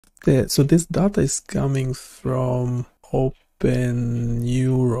So this data is coming from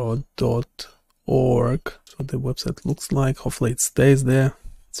openneuro.org. So the website looks like. Hopefully it stays there.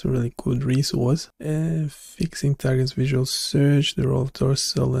 It's a really good resource. Fixing targets visual search, the role of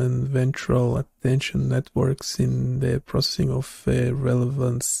dorsal and ventral attention networks in the processing of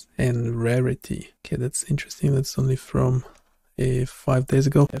relevance and rarity. Okay, that's interesting. That's only from 5 days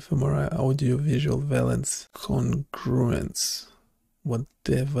ago. fMRI audio visual valence congruence.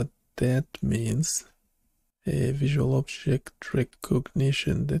 Whatever that means. Visual object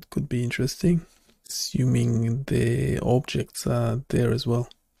recognition, that could be interesting, assuming the objects are there as well.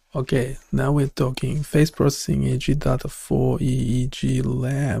 Okay, now we're talking face processing EEG data for EEG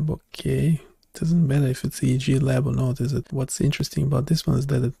lab. Okay, doesn't matter if it's EEG lab or not, is it? What's interesting about this one is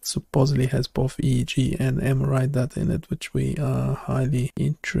that it supposedly has both EEG and MRI data in it, which we are highly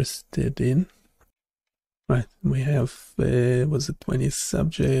interested in. Right, we have, was it 20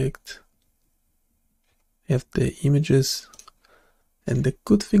 subject, have the images, and the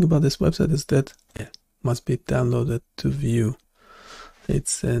good thing about this website is that it must be downloaded to view.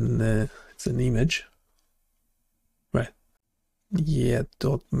 It's an image, right? Yeah,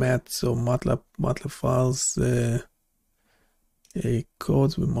 .mat, so MATLAB files,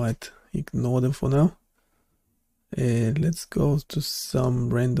 codes, we might ignore them for now. Let's go to some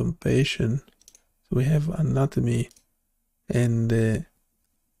random patient. So we have anatomy and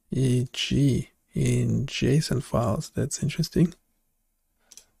EEG in JSON files. That's interesting.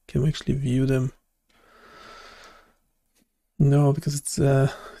 Can we actually view them? No, because it's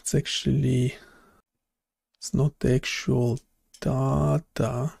not the actual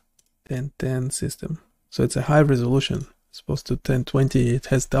data 1010 system. So it's a high resolution. It's supposed to 1020. It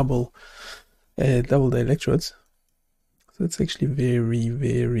has double the electrodes. So it's actually very,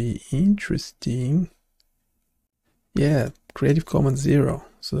 very interesting. Yeah, Creative Commons 0.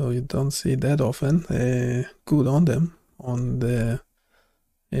 So you don't see that often. Good on them. On the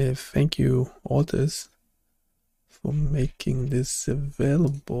thank you authors for making this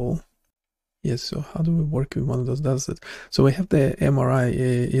available. Yes, so how do we work with one of those datasets? So we have the MRI.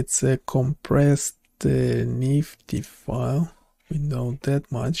 It's a compressed NIfTI file. We know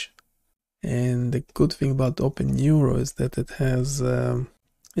that much. And the good thing about OpenNeuro is that it has a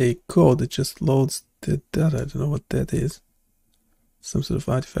code that just loads the data. I don't know what that is. Some sort of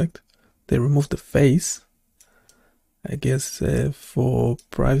artifact. They removed the face, I guess, for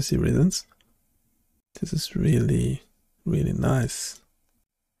privacy reasons. This is really, really nice.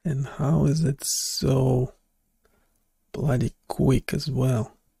 And how is it so bloody quick as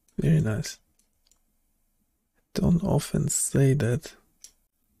well? Very nice. Don't often say that.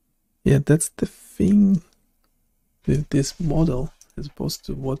 Yeah, that's the thing with this model as opposed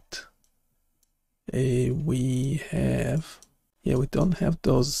to what we have. Yeah, we don't have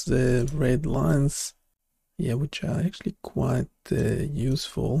those red lines, yeah, which are actually quite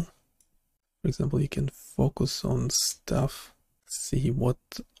useful. For example, you can focus on stuff, see what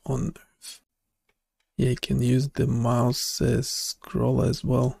on earth. Yeah, you can use the mouse scroller as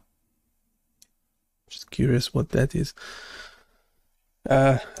well. Just curious what that is.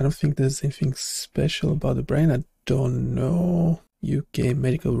 I don't think there's anything special about the brain. I don't know. UK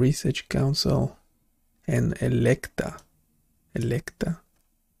Medical Research Council and Electa.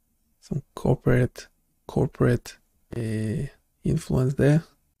 Some corporate influence there.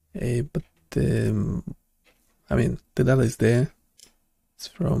 But I mean, the data is there. It's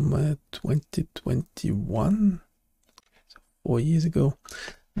from 2021, so 4 years ago.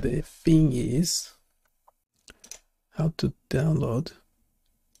 The thing is how to download.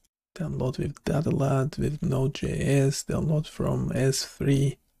 Download with Datalad, with Node.js, download from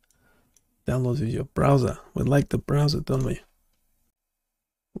S3, download with your browser. We like the browser, don't we?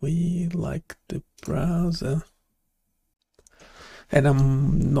 We like the browser. And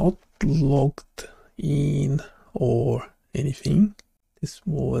I'm not logged in or anything. This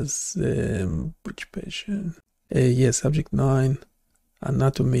was which patient? Yeah, subject 9.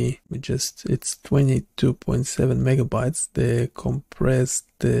 Anatomy, it's 22.7 megabytes, the compressed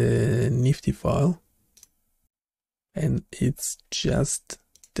NIfTI file, and it's just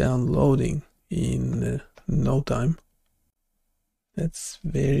downloading in no time. That's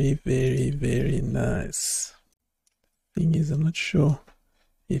very, very, very nice. Thing is, I'm not sure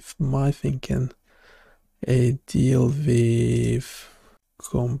if my thing can deal with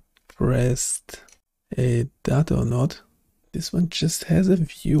compressed data or not. This one just has a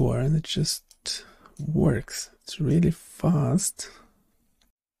viewer and it just works. It's really fast.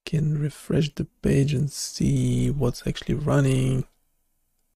 Can refresh the page and see what's actually running.